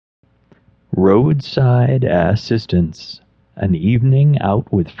Roadside assistance. An evening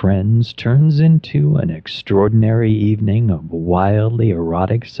out with friends turns into an extraordinary evening of wildly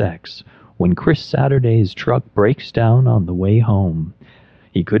erotic sex when Chris Saturday's truck breaks down on the way home.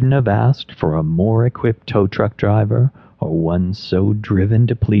 He couldn't have asked for a more equipped tow truck driver or one so driven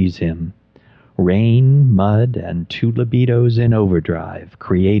to please him. Rain, mud, and two libidos in overdrive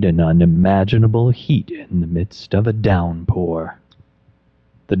create an unimaginable heat in the midst of a downpour.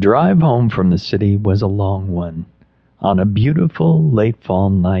 The drive home from the city was a long one. On a beautiful late fall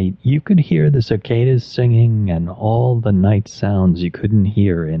night, you could hear the cicadas singing and all the night sounds you couldn't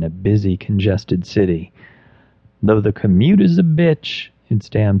hear in a busy, congested city. Though the commute is a bitch, it's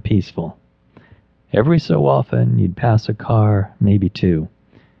damn peaceful. Every so often, you'd pass a car, maybe two.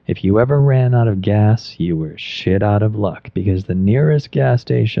 If you ever ran out of gas, you were shit out of luck because the nearest gas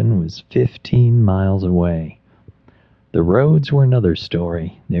station was 15 miles away. The roads were another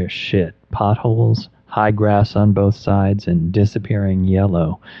story. They're shit. Potholes, high grass on both sides, and disappearing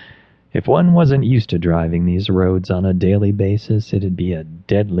yellow. If one wasn't used to driving these roads on a daily basis, it'd be a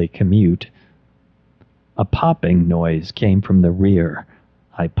deadly commute. A popping noise came from the rear.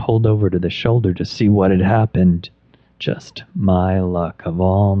 I pulled over to the shoulder to see what had happened. Just my luck of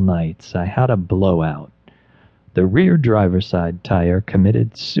all nights, I had a blowout. The rear driver's side tire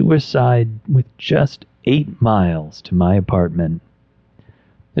committed suicide with just 8 miles to my apartment.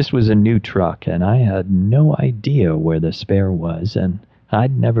 This was a new truck, and I had no idea where the spare was, and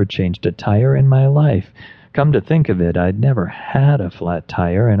I'd never changed a tire in my life. Come to think of it, I'd never had a flat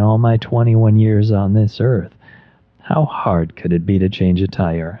tire in all my 21 years on this earth. How hard could it be to change a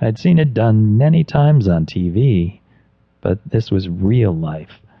tire? I'd seen it done many times on TV, but this was real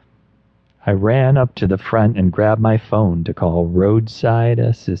life. I ran up to the front and grabbed my phone to call roadside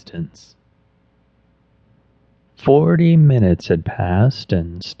assistance. 40 minutes had passed,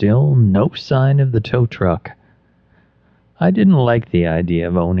 and still no sign of the tow truck. I didn't like the idea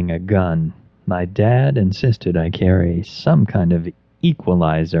of owning a gun. My dad insisted I carry some kind of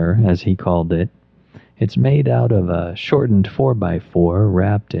equalizer, as he called it. It's made out of a shortened 4x4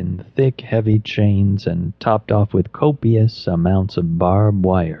 wrapped in thick, heavy chains and topped off with copious amounts of barbed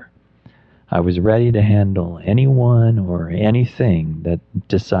wire. I was ready to handle anyone or anything that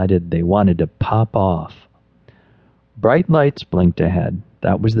decided they wanted to pop off. Bright lights blinked ahead.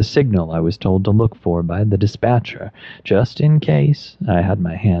 That was the signal I was told to look for by the dispatcher. Just in case, I had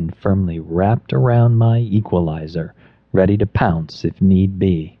my hand firmly wrapped around my equalizer, ready to pounce if need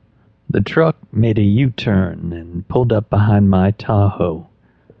be. The truck made a U-turn and pulled up behind my Tahoe.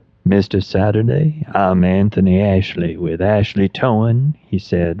 "Mr. Saturday, I'm Anthony Ashley with Ashley Towing," he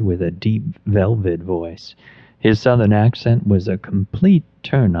said with a deep velvet voice. His southern accent was a complete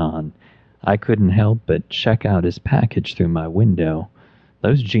turn-on. I couldn't help but check out his package through my window.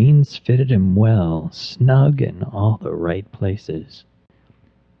 Those jeans fitted him well, snug in all the right places.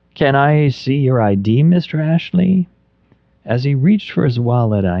 "Can I see your ID, Mr. Ashley?" As he reached for his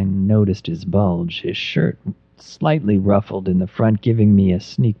wallet, I noticed his bulge, his shirt slightly ruffled in the front, giving me a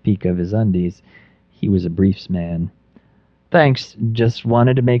sneak peek of his undies. He was a briefs man. "Thanks, just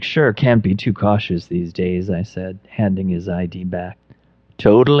wanted to make sure. Can't be too cautious these days," I said, handing his ID back.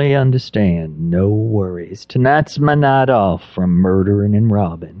 "Totally understand. No worries. Tonight's my night off from murdering and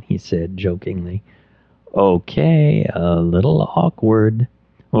robbing," he said jokingly. "Okay, a little awkward."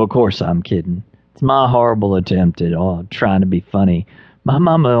 "Well, of course I'm kidding. It's my horrible attempt at trying to be funny. My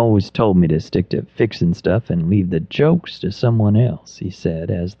mama always told me to stick to fixing stuff and leave the jokes to someone else," he said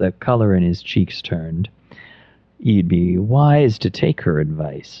as the color in his cheeks turned. "You'd be wise to take her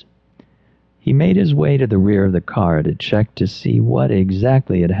advice." He made his way to the rear of the car to check to see what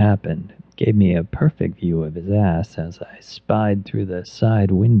exactly had happened. Gave me a perfect view of his ass as I spied through the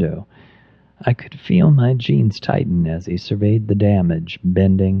side window. I could feel my jeans tighten as he surveyed the damage,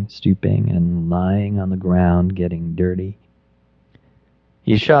 bending, stooping, and lying on the ground, getting dirty.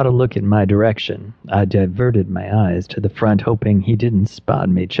 He shot a look in my direction. I diverted my eyes to the front, hoping he didn't spot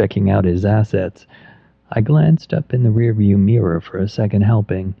me checking out his assets. I glanced up in the rearview mirror for a second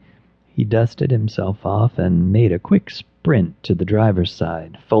helping. He dusted himself off and made a quick sprint to the driver's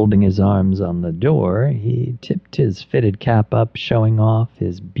side. Folding his arms on the door, he tipped his fitted cap up, showing off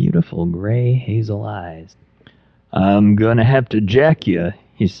his beautiful gray hazel eyes. "I'm gonna have to jack you,"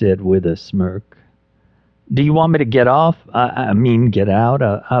 he said with a smirk. "Do you want me to get off? I mean get out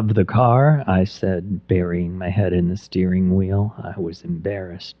of the car?" I said, burying my head in the steering wheel. I was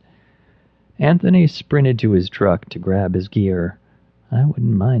embarrassed. Anthony sprinted to his truck to grab his gear. I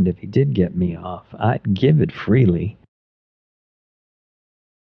wouldn't mind if he did get me off. I'd give it freely.